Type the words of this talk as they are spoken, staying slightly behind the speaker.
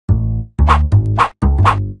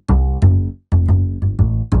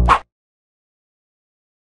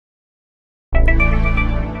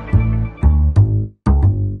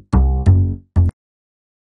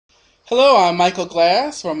Hello, I'm Michael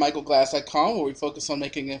Glass from michaelglass.com, where we focus on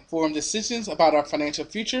making informed decisions about our financial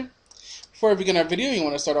future. Before we begin our video, you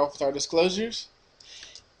want to start off with our disclosures.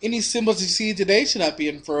 Any symbols you see today should not be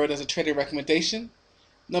inferred as a trading recommendation.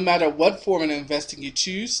 No matter what form of investing you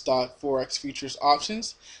choose, stock, forex, futures,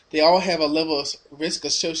 options, they all have a level of risk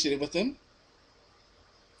associated with them.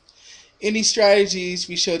 Any strategies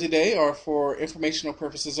we show today are for informational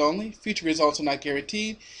purposes only. Future results are not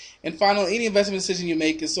guaranteed. And finally, any investment decision you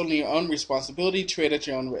make is solely your own responsibility. Trade at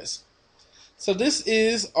your own risk. So this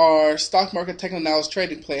is our stock market technical analysis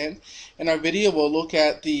trading plan. In our video, we'll look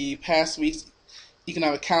at the past week's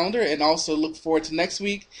economic calendar and also look forward to next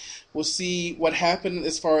week. We'll see what happened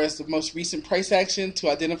as far as the most recent price action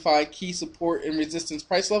to identify key support and resistance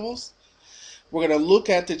price levels. We're going to look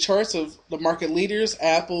at the charts of the market leaders,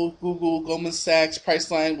 Apple, Google, Goldman-Sachs,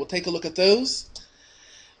 Priceline. We'll take a look at those.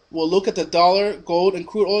 We'll look at the dollar, gold, and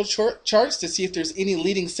crude oil charts to see if there's any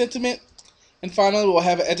leading sentiment. And finally, we'll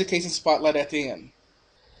have an education spotlight at the end.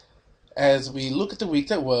 As we look at the week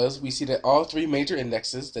that was, we see that all three major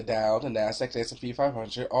indexes, the Dow, the Nasdaq, the S&P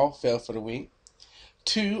 500, all fell for the week.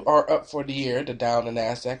 Two are up for the year, the Dow and the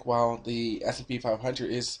Nasdaq, while the S&P 500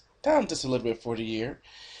 is down just a little bit for the year.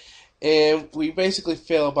 And we basically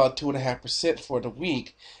fell about 2.5% for the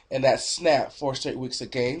week, and that snapped 4 straight weeks of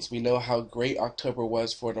gains. We know how great October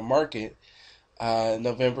was for the market.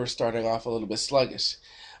 November starting off a little bit sluggish.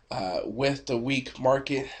 With the weak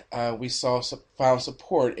market, we found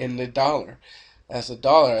support in the dollar. As the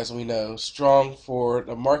dollar, as we know, strong for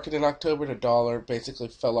the market in October, the dollar basically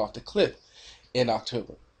fell off the cliff in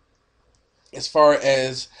October. As far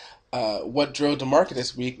as what drove the market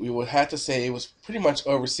this week, we would have to say it was pretty much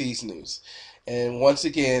overseas news. And once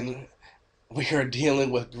again, we are dealing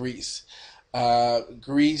with Greece.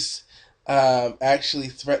 Greece actually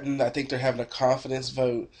threatened, I think they're having a confidence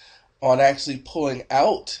vote on actually pulling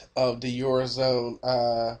out of the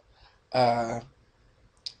Eurozone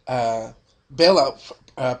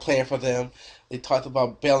bailout plan for them. They talked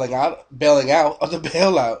about bailing out of the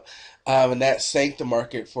bailout, and that sank the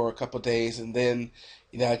market for a couple of days. And then,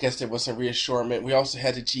 I guess there was some reassurance. We also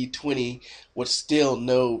had the G20 with still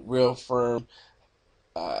no real firm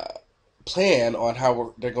plan on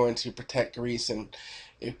how they're going to protect Greece. And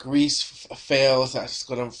if Greece fails, that's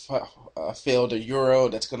going to fail the euro,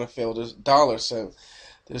 that's going to fail the dollar. So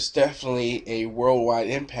there's definitely a worldwide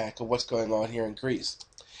impact of what's going on here in Greece.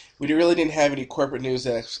 We really didn't have any corporate news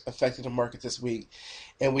that affected the market this week,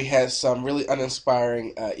 and we had some really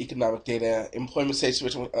uninspiring economic data. Employment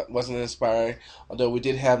situation wasn't inspiring, although we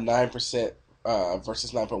did have 9%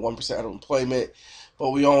 versus 9.1% unemployment,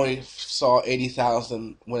 but we only saw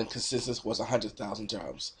 80,000 when consensus was 100,000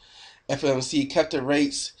 jobs. FOMC kept their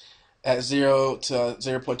rates at 0 to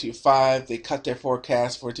 0.25. They cut their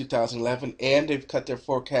forecast for 2011, and they've cut their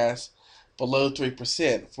forecast below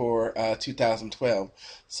 3% for 2012.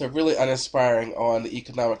 So really uninspiring on the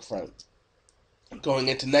economic front. Going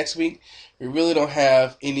into next week, we really don't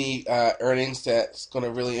have any earnings that's going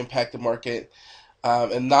to really impact the market.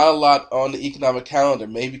 And not a lot on the economic calendar.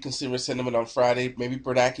 Maybe consumer sentiment on Friday. Maybe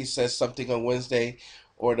Bernanke says something on Wednesday,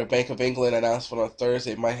 or the Bank of England announcement on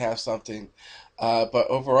Thursday might have something. But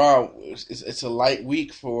overall, it's a light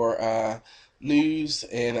week for news,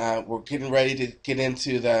 and we're getting ready to get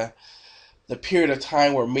into the period of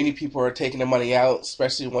time where many people are taking their money out,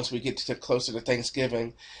 especially once we get closer to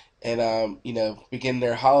Thanksgiving and begin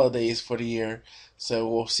their holidays for the year. So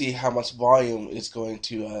we'll see how much volume is going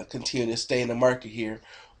to continue to stay in the market here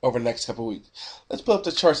over the next couple of weeks. Let's pull up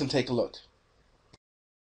the charts and take a look.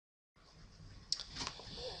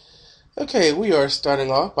 Okay, we are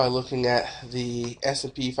starting off by looking at the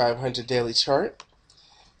S&P 500 daily chart.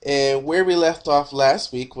 And where we left off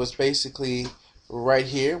last week was basically right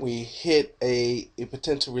here. We hit a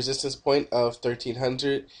potential resistance point of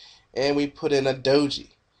 1300, and we put in a doji.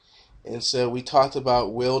 And so we talked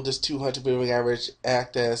about, will this 200 moving average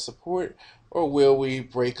act as support, or will we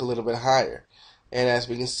break a little bit higher? And as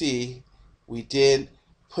we can see, we did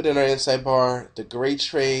put in our inside bar. The great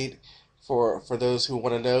trade for those who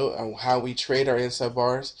want to know how we trade our inside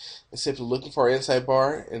bars is simply looking for our inside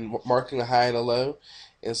bar and marking a high and a low.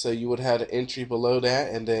 And so you would have an entry below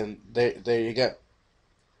that, and then there you go.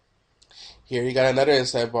 Here you got another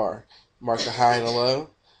inside bar. Mark a high and a low,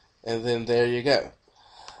 and then there you go.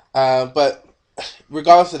 But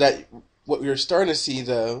regardless of that, what we're starting to see,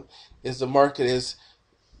 though, is the market is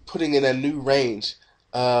putting in a new range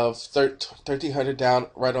of 1,300 down,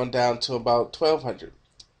 right on down to about 1,200.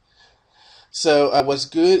 So what's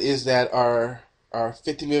good is that our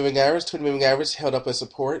 50 moving average, 20 moving average held up as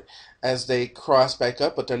support as they cross back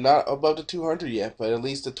up, but they're not above the 200 yet. But at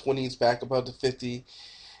least the 20 is back above the 50,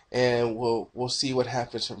 and we'll see what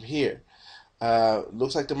happens from here.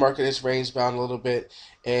 Looks like the market is range bound a little bit,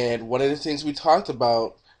 and one of the things we talked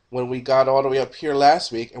about when we got all the way up here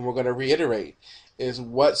last week, and we're going to reiterate, is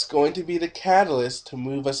what's going to be the catalyst to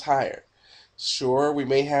move us higher. Sure, we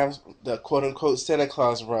may have the quote-unquote Santa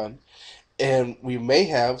Claus run, and we may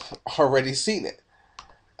have already seen it.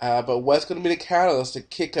 But what's going to be the catalyst to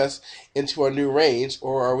kick us into our new range,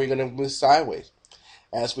 or are we going to move sideways?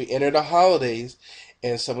 As we enter the holidays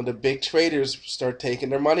and some of the big traders start taking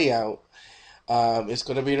their money out, it's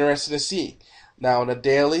going to be interesting to see. Now on the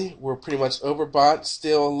daily, we're pretty much overbought,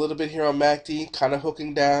 still a little bit here on MACD, kind of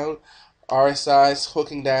hooking down. RSI's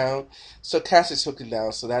hooking down, stochastic's hooking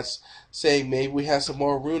down. So that's saying maybe we have some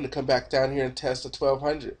more room to come back down here and test the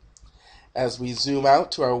 1200. As we zoom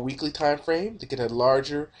out to our weekly time frame to get a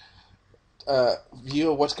larger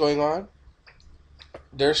view of what's going on,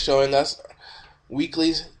 they're showing us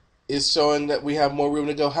weekly is showing that we have more room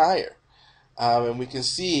to go higher, and we can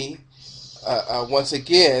see once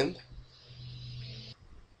again.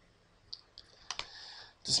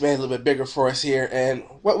 This made it a little bit bigger for us here, and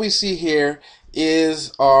what we see here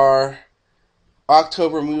is our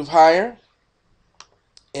October move higher,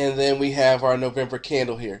 and then we have our November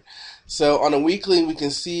candle here. So on a weekly, we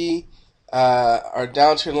can see our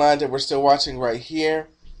downtrend line that we're still watching right here.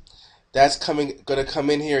 That's going to come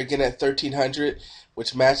in here again at 1300,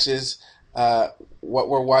 which matches what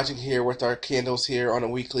we're watching here with our candles here on a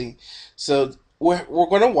weekly. So we're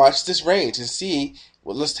going to watch this range and see.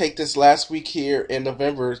 Well, let's take this last week here in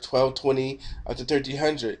November, 1220 up to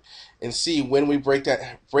 1300, and see when we break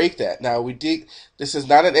that. Now we did. This is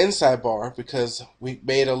not an inside bar because we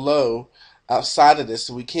made a low outside of this,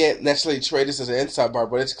 so we can't necessarily trade this as an inside bar,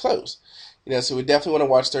 but it's close. So we definitely want to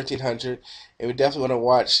watch 1300, and we definitely want to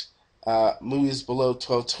watch moves below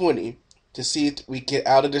 1220 to see if we get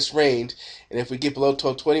out of this range. And if we get below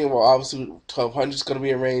 1220, well, obviously 1200 is going to be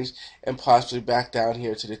in range, and possibly back down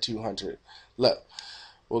here to the 200 low.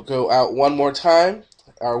 We'll go out one more time.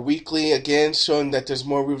 Our weekly, again, showing that there's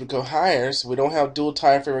more room to go higher, so we don't have dual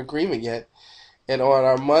time frame agreement yet. And on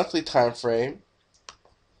our monthly time frame,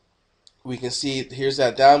 we can see here's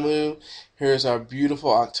that down move. Here's our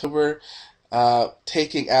beautiful October,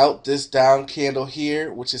 taking out this down candle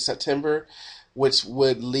here, which is September, which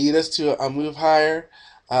would lead us to a move higher.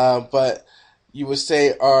 But you would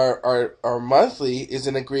say our monthly is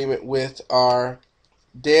in agreement with our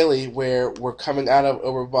daily, where we're coming out of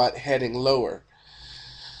overbought heading lower.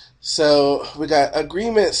 So we got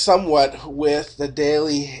agreement somewhat with the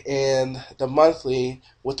daily and the monthly,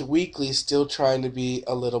 with the weekly still trying to be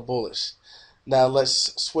a little bullish. Now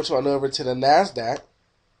let's switch on over to the NASDAQ.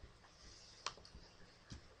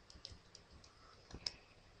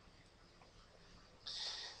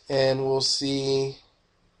 And we'll see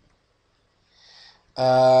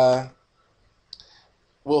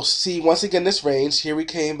once again this range. Here we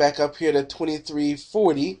came back up here to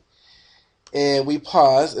 2340, and we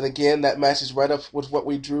paused, and again that matches right up with what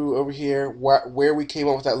we drew over here, where we came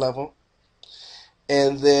up with that level.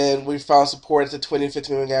 And then we found support at the 20 and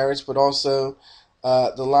 50 moving average, but also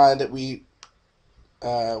the line that we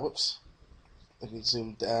whoops, let me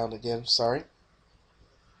zoom down again, sorry.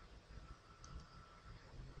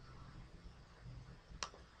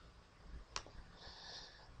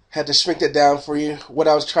 Had to shrink that down for you. What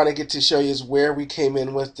I was trying to get to show you is where we came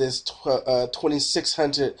in with this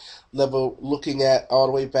 2600 level, looking at all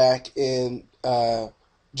the way back in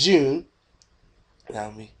June. Now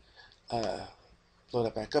let me blow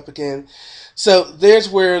that back up again. So there's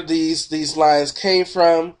where these lines came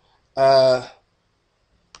from. And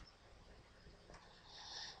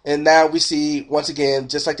now we see, once again,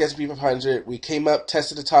 just like the S&P 500, we came up,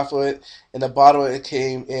 tested the top of it, and the bottom of it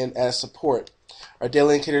came in as support. Our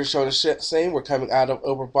daily indicator is showing the same. We're coming out of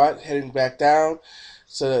overbought, heading back down.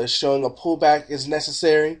 So showing a pullback is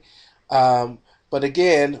necessary. But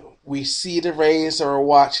again, we see the range that we're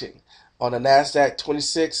watching on the NASDAQ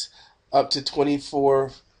 26 up to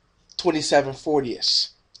 2740-ish.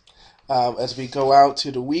 As we go out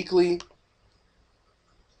to the weekly,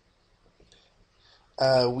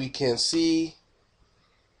 we can see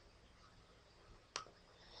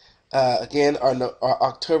again our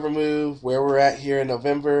October move, where we're at here in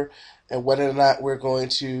November, and whether or not we're going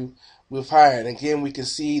to move higher. And again, we can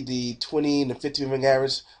see the 20 and the 50 moving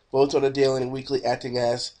average both on the daily and weekly acting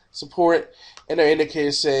as support, and our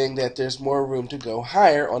indicators saying that there's more room to go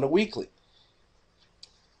higher on the weekly.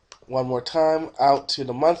 One more time out to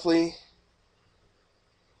the monthly.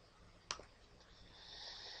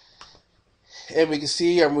 And we can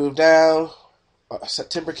see our move down.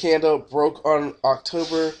 September candle broke on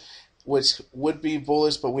October, which would be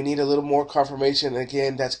bullish, but we need a little more confirmation.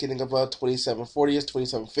 Again, that's getting above 2740ish,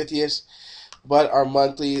 2750ish. But our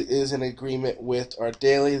monthly is in agreement with our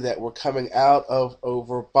daily that we're coming out of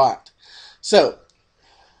overbought. So,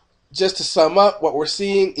 just to sum up, what we're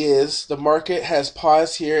seeing is the market has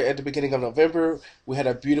paused here at the beginning of November. We had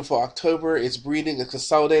a beautiful October. It's breathing, it's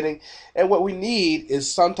consolidating. And what we need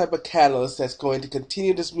is some type of catalyst that's going to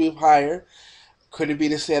continue this move higher. Could it be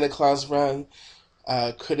the Santa Claus run?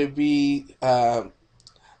 Could it be some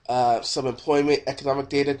employment, economic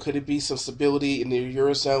data? Could it be some stability in the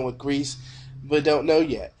Eurozone with Greece? We don't know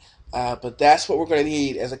yet. But that's what we're going to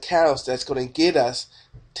need as a catalyst that's going to get us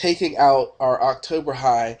taking out our October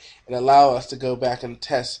high and allow us to go back and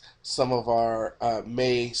test some of our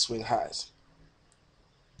May swing highs.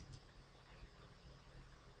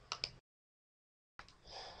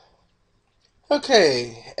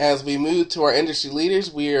 Okay, as we move to our industry leaders,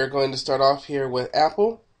 we are going to start off here with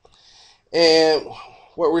Apple. And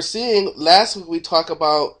what we're seeing, last week we talked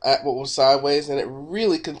about Apple was sideways, and it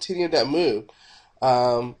really continued that move.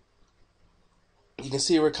 You can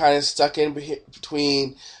see we're kind of stuck in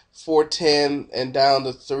between 410 and down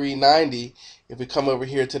to 390. If we come over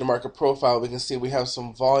here to the market profile, we can see we have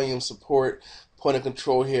some volume support, point of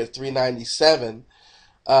control here at 397.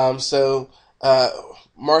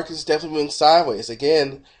 Market's definitely moving sideways.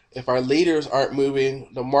 Again, if our leaders aren't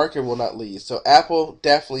moving, the market will not lead. So Apple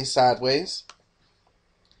definitely sideways.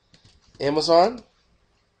 Amazon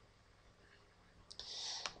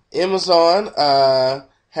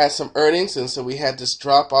had some earnings, and so we had this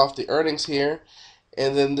drop off the earnings here.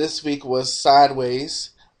 And then this week was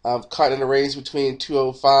sideways, caught in a range between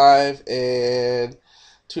 205 and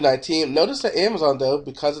 219. Notice that Amazon, though,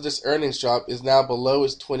 because of this earnings drop, is now below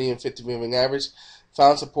its 20 and 50 moving average.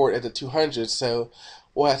 Found support at the 200, so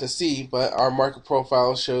we'll have to see. But our market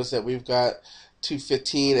profile shows that we've got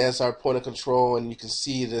 215 as our point of control, and you can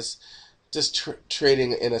see this just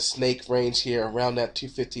trading in a snake range here around that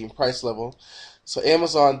 215 price level. So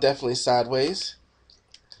Amazon definitely sideways.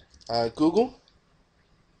 Google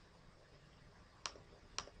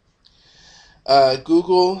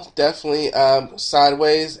definitely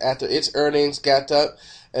sideways after its earnings gapped up.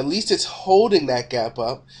 At least it's holding that gap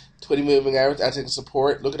up. 20 moving average acting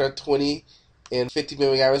support. Look at our 20 and 50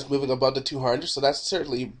 moving average moving above the 200. So that's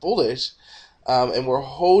certainly bullish. And we're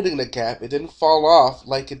holding the gap. It didn't fall off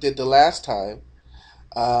like it did the last time.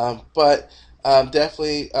 But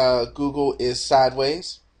definitely Google is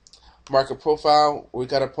sideways. Market profile, we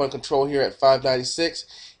got a point control here at 596.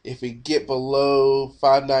 If we get below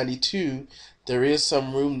 592, there is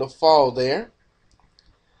some room to fall there.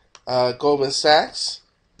 Goldman Sachs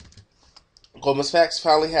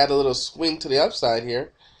finally had a little swing to the upside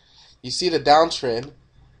here. You see the downtrend,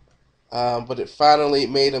 but it finally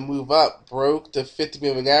made a move up, broke the 50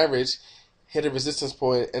 moving average, hit a resistance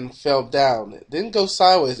point, and fell down. It didn't go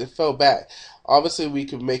sideways, it fell back. Obviously, we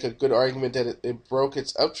could make a good argument that it broke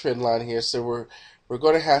its uptrend line here, so we're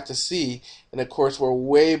going to have to see. And of course, we're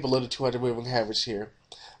way below the 200 moving average here.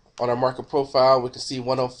 On our market profile, we can see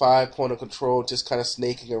 105 point of control, just kind of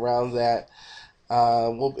snaking around that.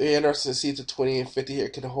 We'll be interested to see if the 20 and 50 here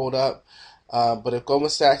can hold up. But if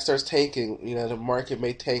Goldman Sachs starts tanking, the market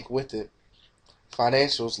may tank with it.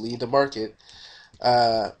 Financials lead the market.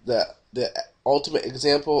 The ultimate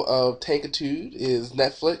example of tankitude is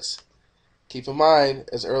Netflix. Keep in mind,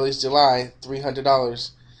 as early as July,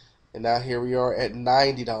 $300, and now here we are at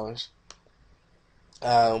 $90.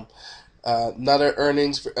 Another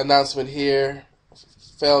earnings announcement here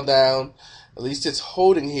fell down. At least it's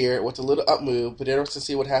holding here with a little up move, but interesting to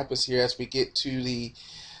see what happens here as we get to the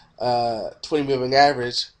 20 moving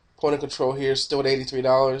average. Point of control here still at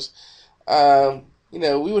 $83.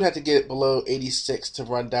 We would have to get it below 86 to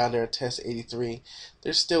run down there and test 83.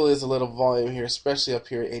 There still is a little volume here, especially up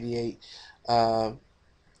here at 88.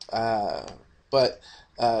 But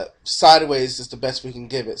sideways is the best we can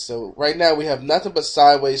give it. So right now we have nothing but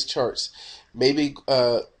sideways charts. Maybe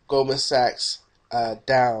Goldman Sachs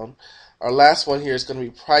down. Our last one here is going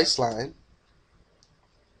to be Priceline.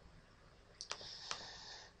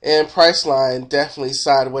 And Priceline definitely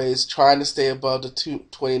sideways, trying to stay above the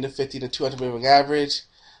 20 to 50 to 200 moving average.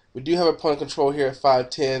 We do have a point of control here at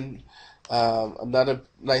 510. Another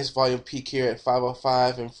nice volume peak here at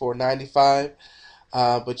 505 and 495.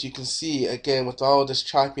 But you can see, again, with all this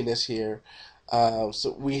choppiness here,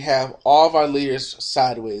 so we have all of our leaders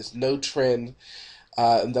sideways, no trend,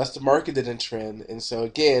 and thus the market didn't trend. And so,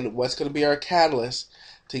 again, what's going to be our catalyst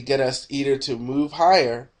to get us either to move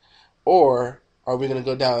higher, or are we going to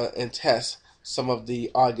go down and test some of the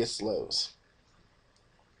August lows?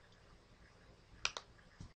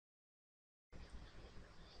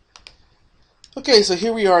 Okay, so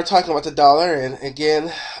here we are talking about the dollar, and again,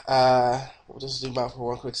 we'll just zoom out for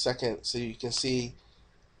one quick second so you can see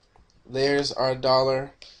there's our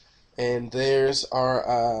dollar, and there's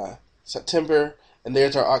our September, and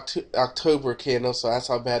there's our October candle, so that's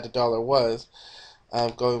how bad the dollar was.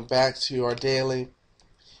 Going back to our daily,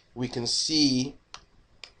 we can see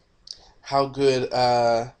how good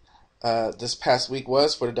this past week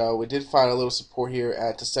was for the dollar. We did find a little support here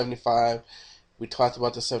at the 75. We talked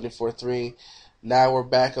about the 74.3. Now we're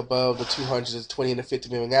back above the 200, the 20, and the 50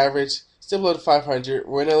 moving average. Still below the 500.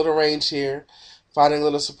 We're in a little range here. Finding a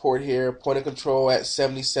little support here. Point of control at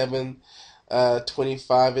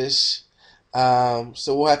 77.25-ish.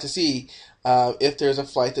 So we'll have to see if there's a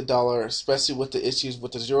flight to dollar, especially with the issues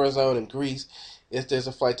with the Eurozone and Greece, if there's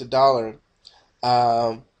a flight to dollar.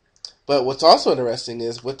 But what's also interesting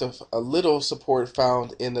is with a little support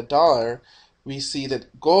found in the dollar, we see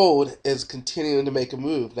that gold is continuing to make a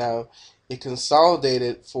move. Now, it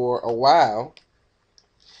consolidated for a while.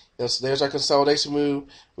 So there's our consolidation move.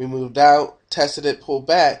 We moved out, tested it, pulled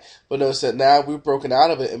back, but notice that now we've broken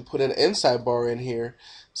out of it and put an inside bar in here.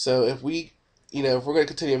 So if we're going to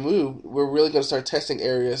continue to move, we're really going to start testing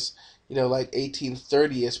areas, like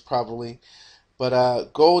 1830-ish probably.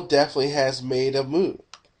 But gold definitely has made a move.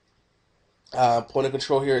 Point of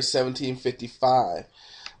control here is 1755.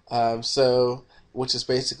 Which is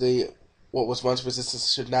basically what was once resistance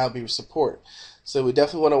should now be support. So we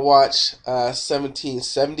definitely want to watch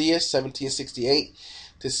 1770-ish, 1768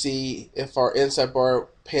 to see if our inside bar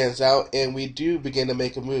pans out, and we do begin to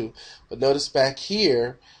make a move. But notice back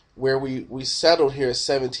here where we settled here at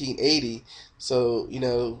 1780. So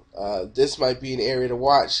this might be an area to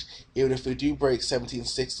watch. Even if we do break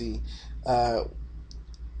 1760,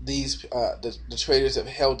 the traders have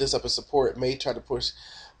held this up as support, may try to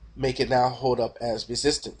make it now hold up as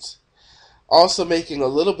resistance. Also making a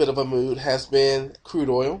little bit of a move has been crude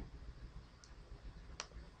oil.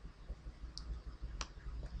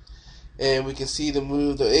 And we can see the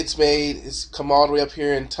move that it's made. It's come all the way up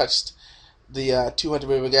here and touched the 200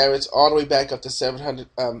 moving average, all the way back up to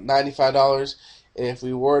 $795. And if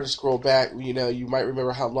we were to scroll back, you might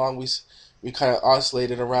remember how long we kind of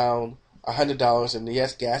oscillated around $100. And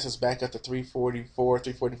yes, gas is back up to $344,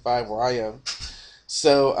 $345 where I am.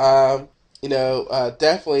 So,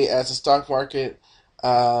 definitely as the stock market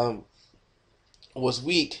was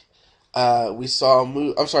weak, we saw a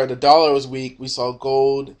move. I'm sorry, the dollar was weak. We saw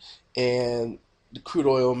gold and the crude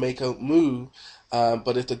oil make a move.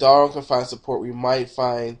 But if the dollar can find support, we might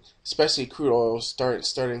find, especially crude oil,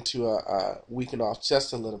 starting to weaken off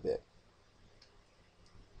just a little bit.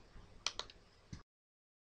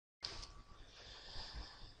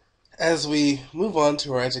 As we move on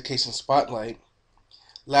to our education spotlight,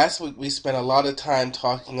 last week we spent a lot of time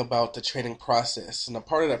talking about the trading process, and a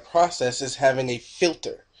part of that process is having a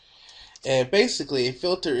filter. And basically, a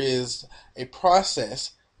filter is a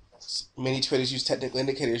process many traders use technical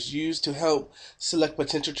indicators used to help select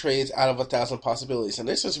potential trades out of 1,000 possibilities. And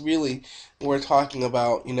this is really when we're talking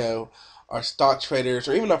about, our stock traders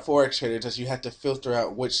or even our forex traders, as you have to filter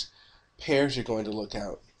out which pairs you're going to look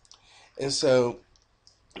at. And so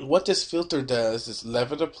what this filter does is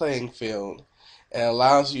level the playing field and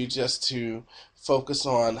allows you just to focus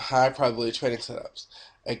on high probability trading setups.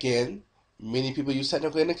 Again, many people use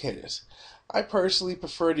technical indicators. I personally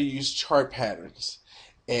prefer to use chart patterns.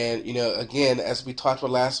 And, again, as we talked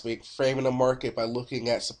about last week, framing the market by looking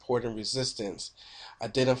at support and resistance,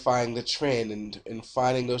 identifying the trend, and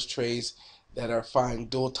finding those trades that are finding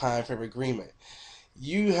dual time frame agreement.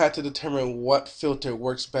 You have to determine what filter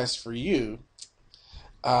works best for you,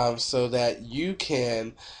 so that you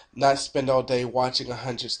can not spend all day watching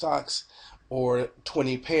 100 stocks or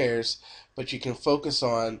 20 pairs, but you can focus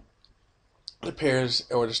on the pairs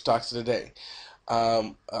or the stocks of the day.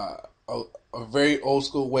 A very old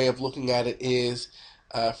school way of looking at it is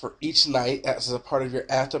for each night, as a part of your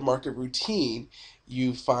aftermarket routine,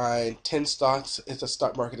 you find 10 stocks if the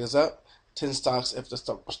stock market is up, 10 stocks if the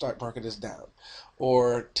stock market is down,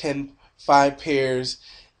 or 5 pairs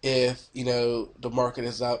if the market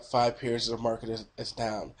is up, 5 pairs if the market is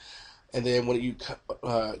down. And then when you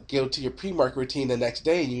go to your pre-market routine the next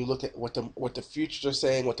day and you look at what the futures are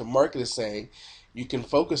saying, what the market is saying, you can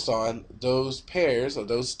focus on those pairs or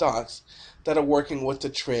those stocks that are working with the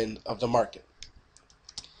trend of the market.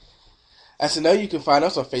 As you know, you can find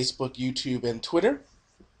us on Facebook, YouTube, and Twitter.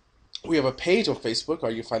 We have a page on Facebook,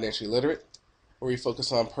 Are You Financially Literate?, where we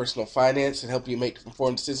focus on personal finance and help you make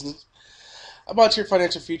informed decisions about your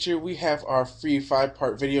financial future. We have our free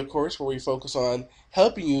 5-part video course where we focus on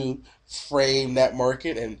helping you frame that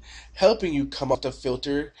market and helping you come up with a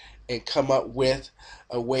filter and come up with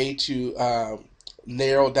a way to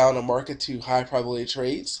narrow down the market to high probability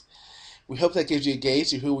trades. We hope that gives you a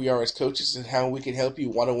gauge of who we are as coaches and how we can help you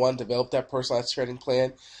one-on-one develop that personalized trading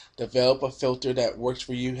plan, develop a filter that works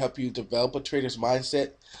for you, help you develop a trader's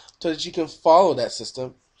mindset so that you can follow that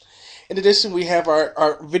system. In addition, we have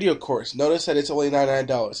our video course. Notice that it's only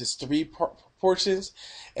 $99. It's three portions: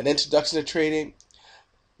 an introduction to trading,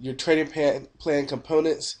 your trading plan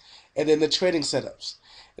components, and then the trading setups.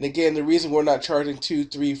 And again, the reason we're not charging $2,000,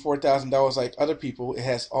 $3,000, $4,000 like other people, it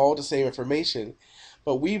has all the same information.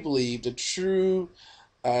 But we believe the true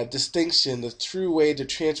distinction, the true way to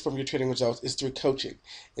transform your trading results is through coaching.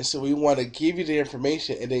 And so we want to give you the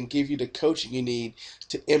information and then give you the coaching you need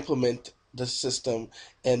to implement the system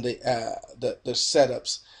and the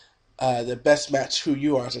setups that best match who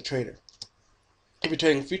you are as a trader. If you're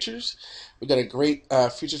trading futures, we've got a great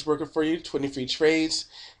futures worker for you, 20 free trades,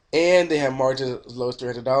 and they have margins as low as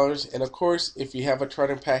 $300. And of course, if you have a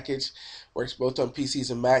charting package, works both on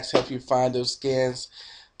PCs and Macs, help you find those scans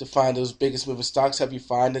to find those biggest moving stocks, help you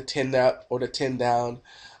find the 10 up or the 10 down.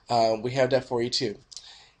 We have that for you too.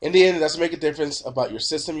 In the end, it doesn't make a difference about your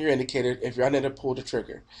system, your indicator, if you're unable to pull the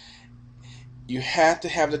trigger. You have to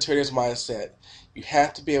have the trader's mindset. You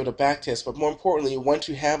have to be able to backtest, but more importantly, once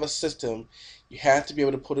you have a system, you have to be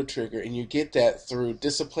able to pull the trigger, and you get that through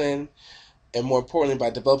discipline, and more importantly, by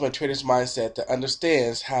developing a trader's mindset that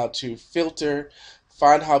understands how to filter,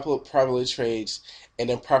 find high probability trades, and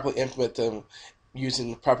then properly implement them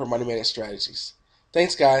using proper money management strategies.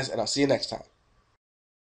 Thanks, guys, and I'll see you next time.